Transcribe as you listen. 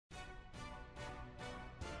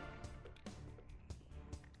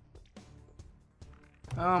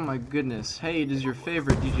Oh my goodness. Hey, it is your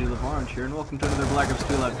favorite DJ LeVorange here, and welcome to another Black Ops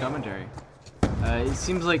 2 live commentary. It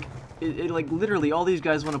seems like, like literally all these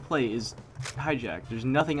guys want to play is Hijacked. There's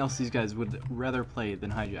nothing else these guys would rather play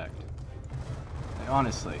than Hijacked. Like,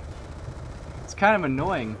 honestly. It's kind of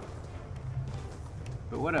annoying.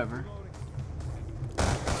 But whatever.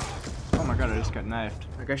 Oh my god, I just got knifed.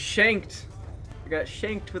 I got shanked! I got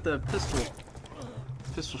shanked with a pistol.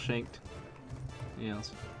 Pistol shanked.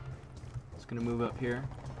 Yes. Just gonna move up here.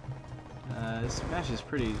 This match is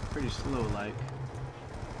pretty slow, like.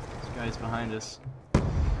 This guy's behind us.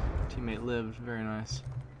 Teammate lived, very nice.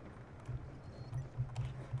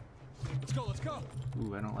 Let's go, let's go.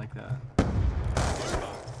 Ooh, I don't like that.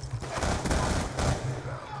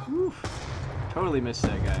 Oof. Totally missed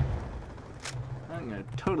that guy. I'm gonna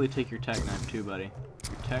totally take your tack knife too, buddy.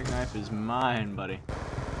 Your tack knife is mine, buddy.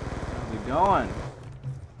 How's it going?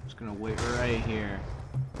 Just gonna wait right here.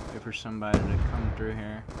 Wait for somebody to come through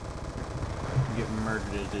here. Get murdered.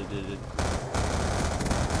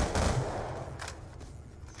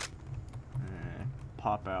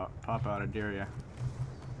 Pop out, I dare ya.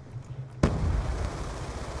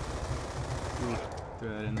 Ooh, throw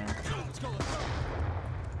that in there.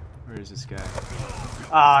 Where is this guy?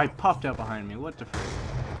 Ah, he popped out behind me. What the frick?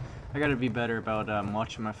 I gotta be better about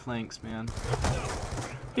watching my flanks, man.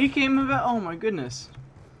 He came about. Oh my goodness!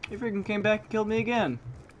 He freaking came back and killed me again.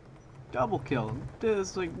 Double kill. Dude,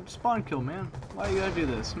 it's like spawn kill, man. Why you gotta do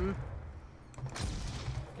this?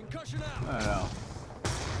 Concussion out. I don't know.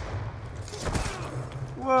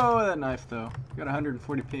 Whoa, that knife though. Got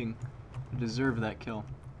 140 ping. I deserve that kill.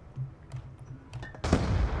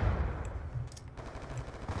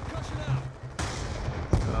 Concussion out.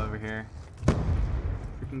 Let's go over here.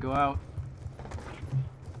 Freaking go out.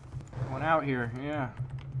 Going out here, yeah.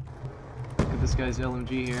 Look at this guy's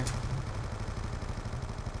LMG here.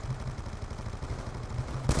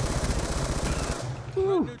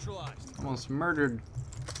 Woo. Neutralized. Almost murdered.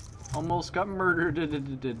 Almost got murdered. Did.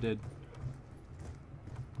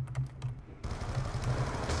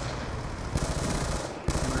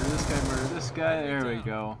 Murder this guy. There we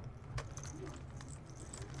go.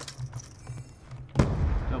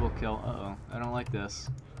 Double kill. Uh-oh. I don't like this.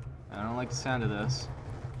 I don't like the sound of this.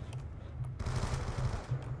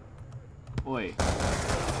 Oi.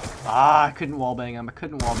 Ah, I couldn't wallbang him. I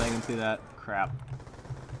couldn't wallbang him through that. Crap.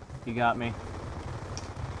 He got me.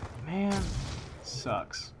 Man.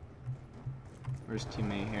 Sucks. Where's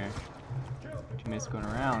teammate here? Teammate's going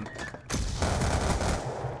around.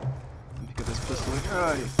 Pick up this pistol.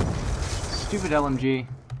 Oh, stupid LMG.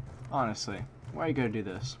 Honestly. Why you gotta do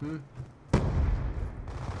this? Go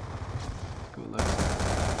left.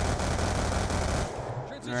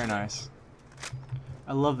 Very nice.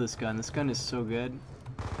 I love this gun. This gun is so good.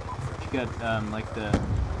 You got like the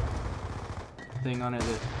thing on it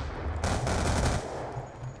that.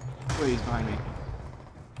 Wait, he's behind me.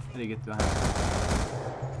 How did he get behind me?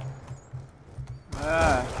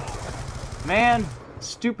 Ah, man,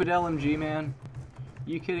 stupid LMG, man.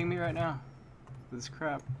 You kidding me right now? This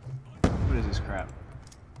crap. What is this crap?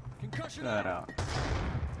 Concussion Get that out.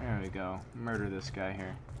 There we go. Murder this guy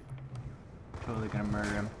here. Totally gonna murder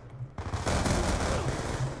him.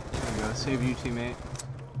 There we go. Save you, teammate.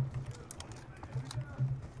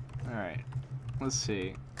 Alright. Let's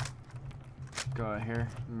see. Go out here.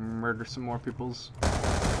 Murder some more peoples.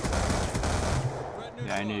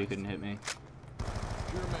 Yeah, I knew you couldn't hit me.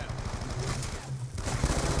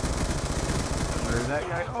 Murder that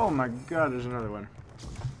guy. Oh my god, there's another one.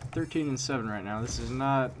 13 and 7 right now. This is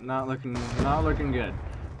not looking good.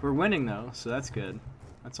 We're winning though, so that's good.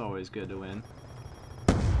 That's always good to win.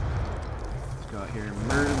 Let's go out here and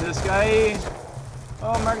murder this guy.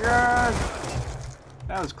 Oh my god,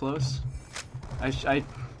 that was close.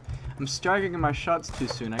 I'm striking my shots too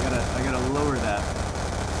soon. I gotta lower that.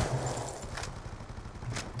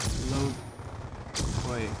 Load.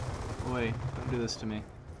 Oi, don't do this to me.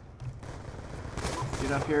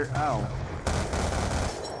 Get up here. Ow.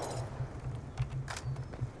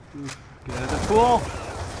 Oof. Get out of the pool.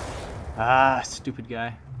 Ah, stupid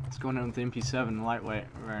guy. Let's go in with the MP7 lightweight.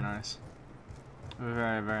 Very nice.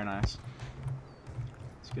 Very nice.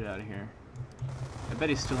 Let's get out of here. I bet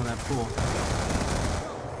he's still in that pool.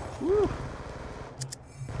 Woo!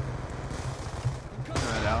 Throw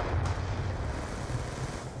that out.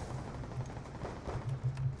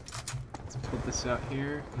 Let's put this out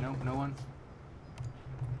here. Nope, no one.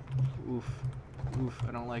 Oof. Oof,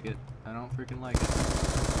 I don't like it. I don't freaking like it.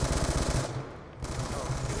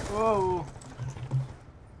 Whoa!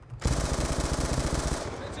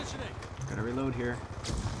 Gotta reload here.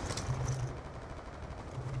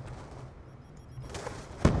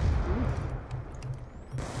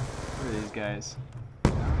 guys.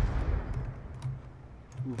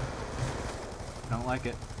 Oof. Don't like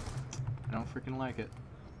it. I don't freaking like it.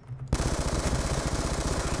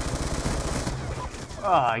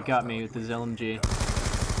 Oh, he got me with his LMG.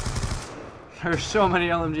 There's so many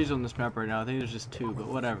LMGs on this map right now. I think there's just 2, but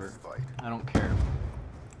whatever. I don't care.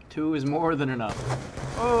 2 is more than enough.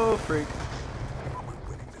 Oh, freak.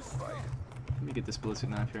 Let me get this ballistic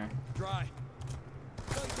knife here. Dry.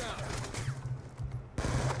 Gun down.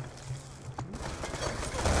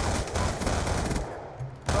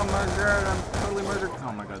 Oh my god, I'm totally murdered.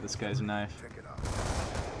 Oh my god, this guy's a knife.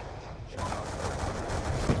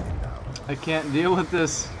 I can't deal with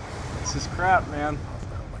this. This is crap, man.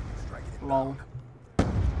 Lol.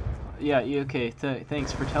 Yeah, okay,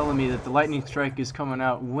 thanks for telling me that the lightning strike is coming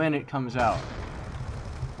out when it comes out.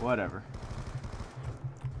 Whatever.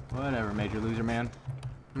 Whatever, major loser man.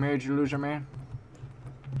 Major loser man.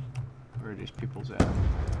 Where are these people's at?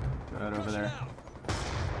 Right over there.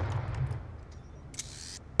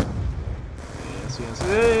 Yes, yes.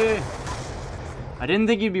 Hey! I didn't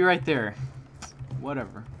think he'd be right there.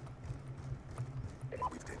 Whatever.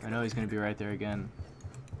 I know he's gonna be right there again.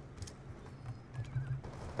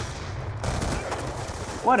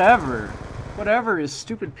 Whatever. Whatever is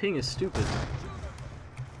stupid. Ping is stupid.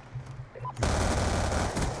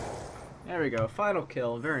 There we go. Final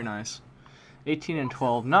kill. Very nice. 18 and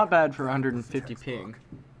 12. Not bad for 150 ping.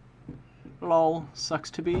 Lol.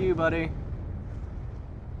 Sucks to be you, buddy.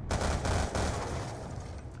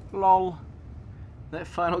 Lol. That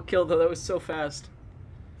final kill, though, that was so fast.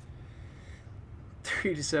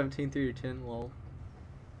 3 to 17, 3 to 10. Lol.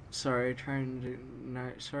 Sorry,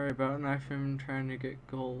 sorry about knife him trying to get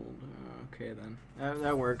gold. Okay then,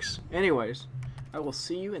 that works. Anyways, I will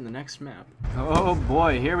see you in the next map. Oh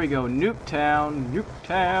boy, here we go. Nuketown,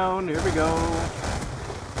 Nuketown. Here we go.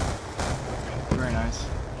 Very nice.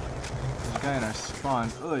 There's a guy in our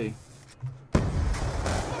spawn. Oy.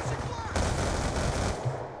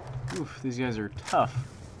 Oof, these guys are tough.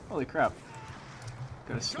 Holy crap.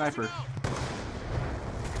 Got a sniper.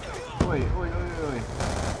 Oi, oi, oi, oi.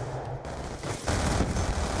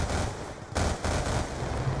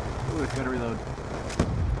 Ooh, gotta reload.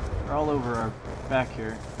 They're all over our back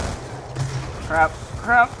here. Crap,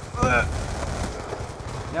 crap. Ugh.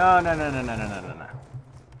 No, no, no, no, no, no, no, no, no.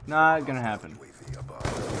 Not gonna happen.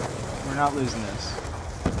 We're not losing this.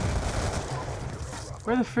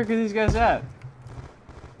 Where the frick are these guys at?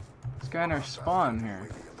 This guy in our spawn here.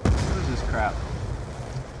 What is this crap?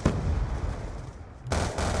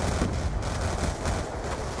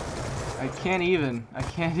 I can't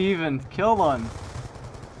even kill one.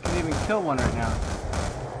 Can't even kill one right now.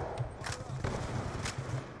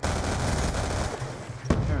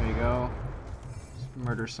 There we go. Let's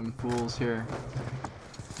murder some fools here.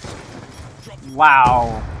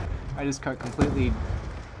 Wow. I just got completely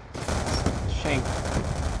shanked.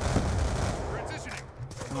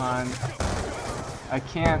 Come on. I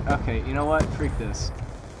can't. Okay, you know what? Freak this.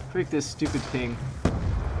 Freak this stupid ping.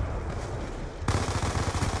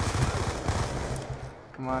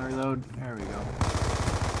 Come on, reload. There we go.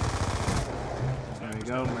 There we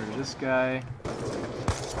go. Murder this guy.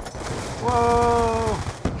 Whoa!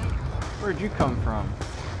 Where'd you come from?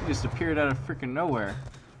 You just appeared out of freaking nowhere.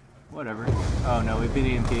 Whatever. Oh no, we beat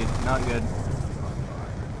EMP. Not good.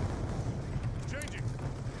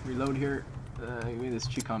 Reload here. Give me this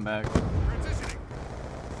Chicon back.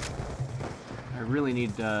 I really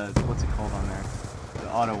need, what's it called on there?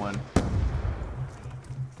 The auto one.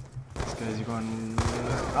 These guys are going...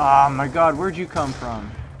 Oh my god, where'd you come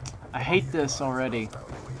from? I hate this already.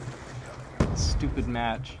 Stupid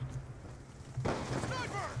match.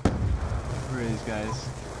 Where are these guys?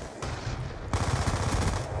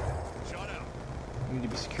 We need to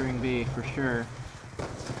be securing B for sure.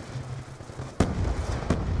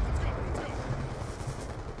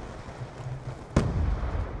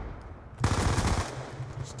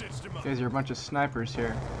 You guys are a bunch of snipers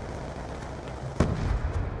here.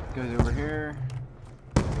 Goes over here.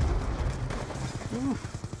 Oof.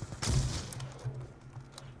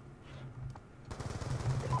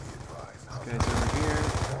 This guy's over here.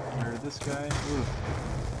 Murder this guy. Oof.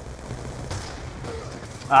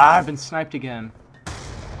 Ah, I've been sniped again.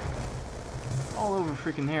 All over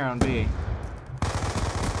freaking here on B.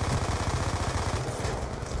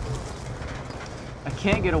 I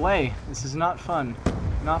can't get away. This is not fun.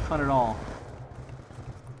 Not fun at all.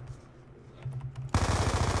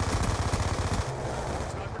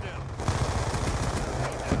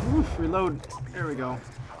 Oof, reload. There we go.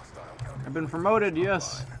 I've been promoted,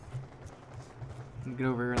 yes. Get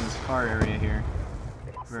over here in this car area here.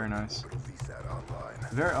 Very nice.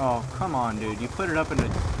 Oh, come on, dude. You put it up in a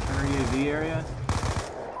counter UAV area?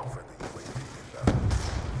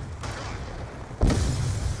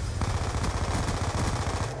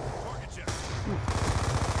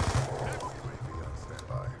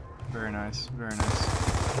 Very nice, very nice.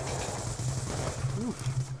 Oof.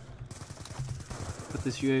 Put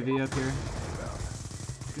this UAV up here.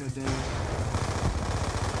 God damn it.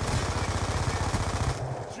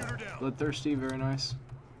 Bloodthirsty, very nice.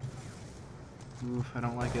 Oof, I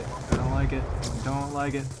don't like it. I don't like it. I don't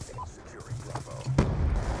like it.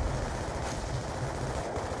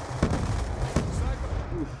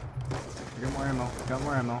 Oof. I got more ammo. Got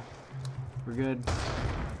more ammo. We're good.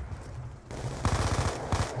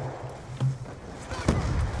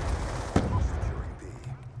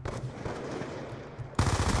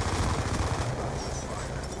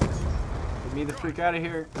 Get me the freak out of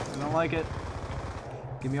here. I don't like it.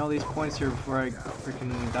 Give me all these points here before I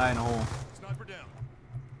freaking die in a hole. Sniper down.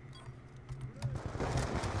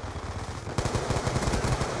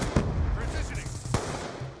 Transitioning.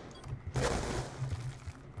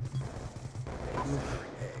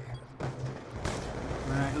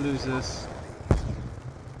 We're not gonna lose this.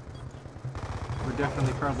 We're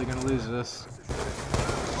definitely probably gonna lose this.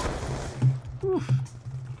 Oof.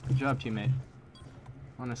 Good job, teammate.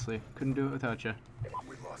 Honestly, couldn't do it without you.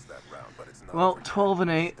 Well, 12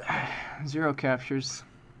 and 8, 0 captures.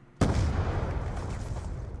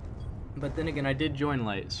 But then again, I did join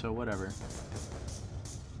late, so whatever.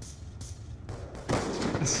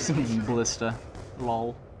 Ballista.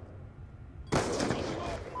 Lol.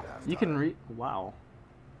 You can wow.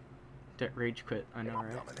 Rage quit, I know,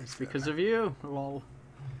 right? It's because of you. Lol.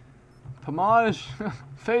 Pomage!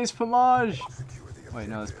 Phase Pomage! Wait,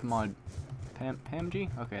 no, it's Pomage.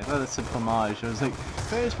 Pamg? Okay, I thought it said Pomage. I was like,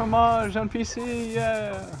 Phase Pomage on PC,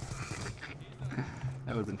 yeah!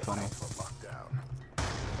 That would've been funny.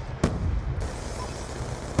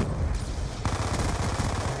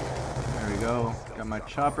 There we go. Got my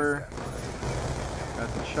chopper.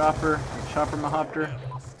 Got the chopper. The chopper mahopter.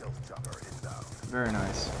 Very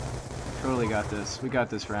nice. Totally got this. We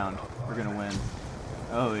got this round. We're gonna win.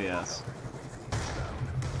 Oh, yes.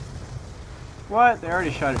 What? They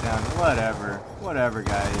already shot it down. Whatever. Whatever,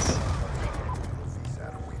 guys.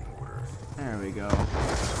 There we go.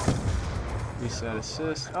 Reset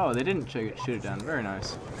assist. Oh, they didn't shoot it down. Very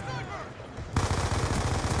nice.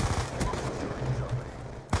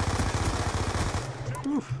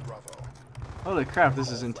 Oof. Holy crap, this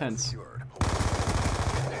is intense.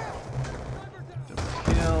 Double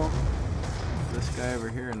kill. This guy over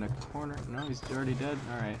here in the corner. No, he's already dead.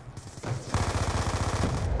 Alright.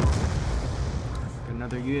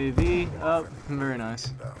 Another UAV up. Very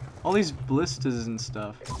nice. All these ballistas and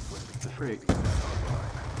stuff. The freak.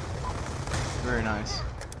 Very nice.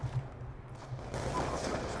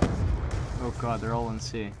 Oh god, they're all in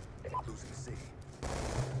C.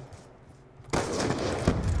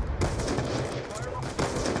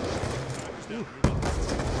 Oof.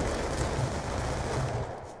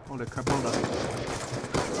 Hold it, crap, hold up.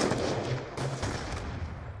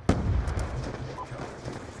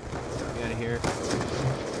 Get out of here.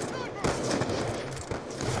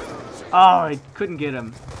 Oh, I couldn't get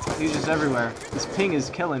him. He was just everywhere. This ping is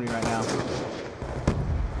killing me right now.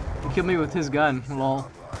 He killed me with his gun,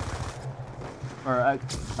 lol. Or I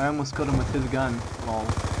almost killed him with his gun, lol.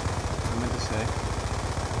 I meant to say.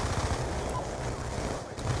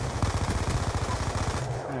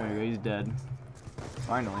 There we go, he's dead.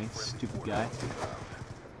 Finally, stupid guy.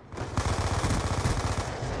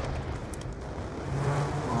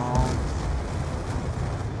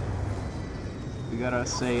 We gotta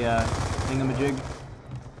say, thingamajig.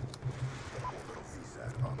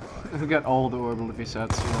 We got all the orbital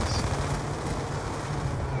resets, yes.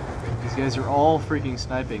 These guys are all freaking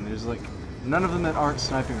sniping. There's like none of them that aren't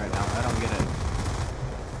sniping right now. I don't get it.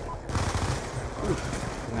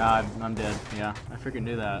 Oof. Nah, I'm dead. Yeah, I freaking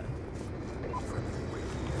knew that. I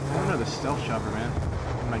don't know the stealth chopper, man.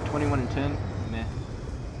 Am I 21 and 10? Meh.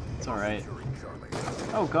 It's alright.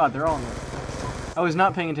 Oh god, they're all in there. I was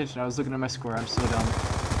not paying attention. I was looking at my score. I'm so dumb.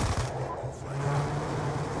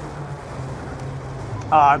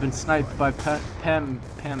 Ah, I've been sniped by Pamj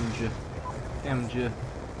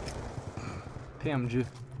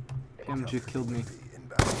killed me.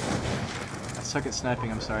 I suck at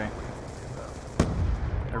sniping, I'm sorry.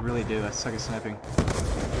 I really do. I suck at sniping.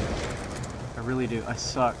 I really do. I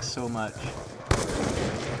suck so much.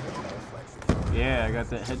 Yeah, I got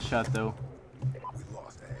that headshot though.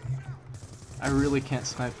 I really can't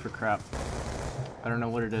snipe for crap. I don't know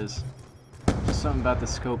what it is. Just something about the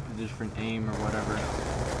scope, different aim or whatever.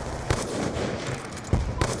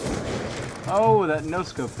 Oh, that no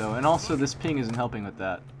scope though, and also this ping isn't helping with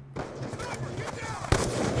that.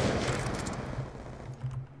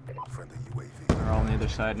 They're all on the other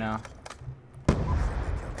side now.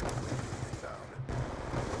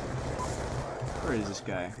 Where is this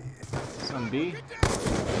guy? Some B?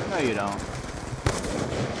 No, you don't.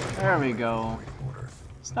 There we go.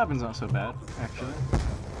 Snapping's not so bad, actually.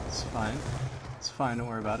 It's fine. It's fine, don't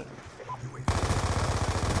worry about it.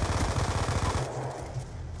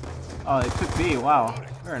 Oh, they took B, wow.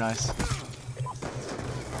 Very nice.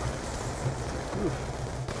 Oof.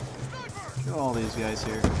 Look at all these guys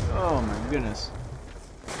here. Oh my goodness.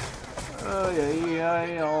 Oh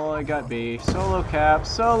yeah, oh, I got B. Solo cap,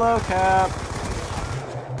 solo cap!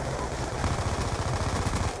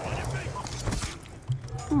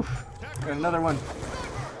 Oof. Got another one.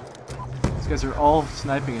 These guys are all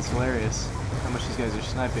sniping, it's hilarious how much these guys are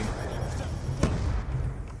sniping.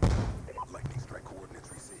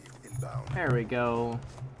 There we go.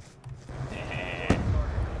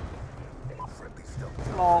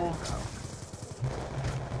 Lol.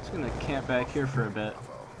 Just gonna camp back here for a bit.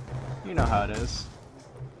 You know how it is.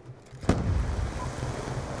 Let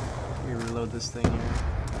me reload this thing here.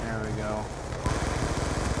 There we go.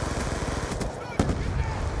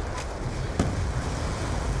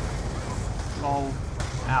 Lol.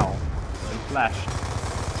 Ow. I flashed.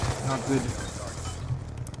 Not good.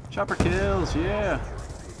 Chopper kills, yeah!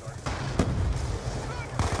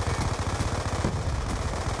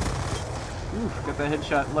 Oof, got that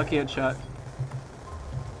headshot. Lucky headshot.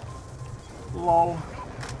 Lol.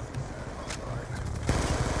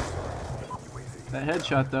 That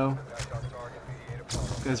headshot though.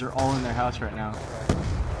 These guys are all in their house right now.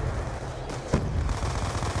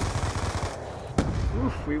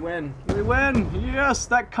 Oof, we win. We win! Yes!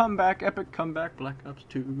 That comeback. Epic comeback. Black Ops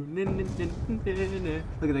 2.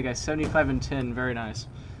 Look at that guy. 75 and 10. Very nice.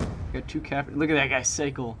 Got 2 cap. Look at that guy.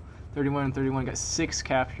 Seikle. 31 and 31 got 6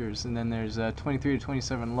 captures, and then there's 23 to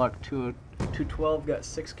 27 luck. 212 got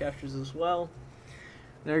 6 captures as well.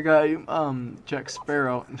 There got Jack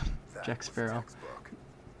Sparrow. Jack Sparrow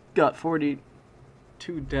got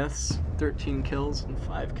 42 deaths, 13 kills, and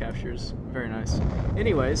 5 captures. Very nice.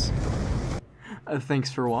 Anyways, thanks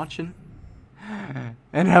for watching,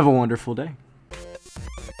 and have a wonderful day.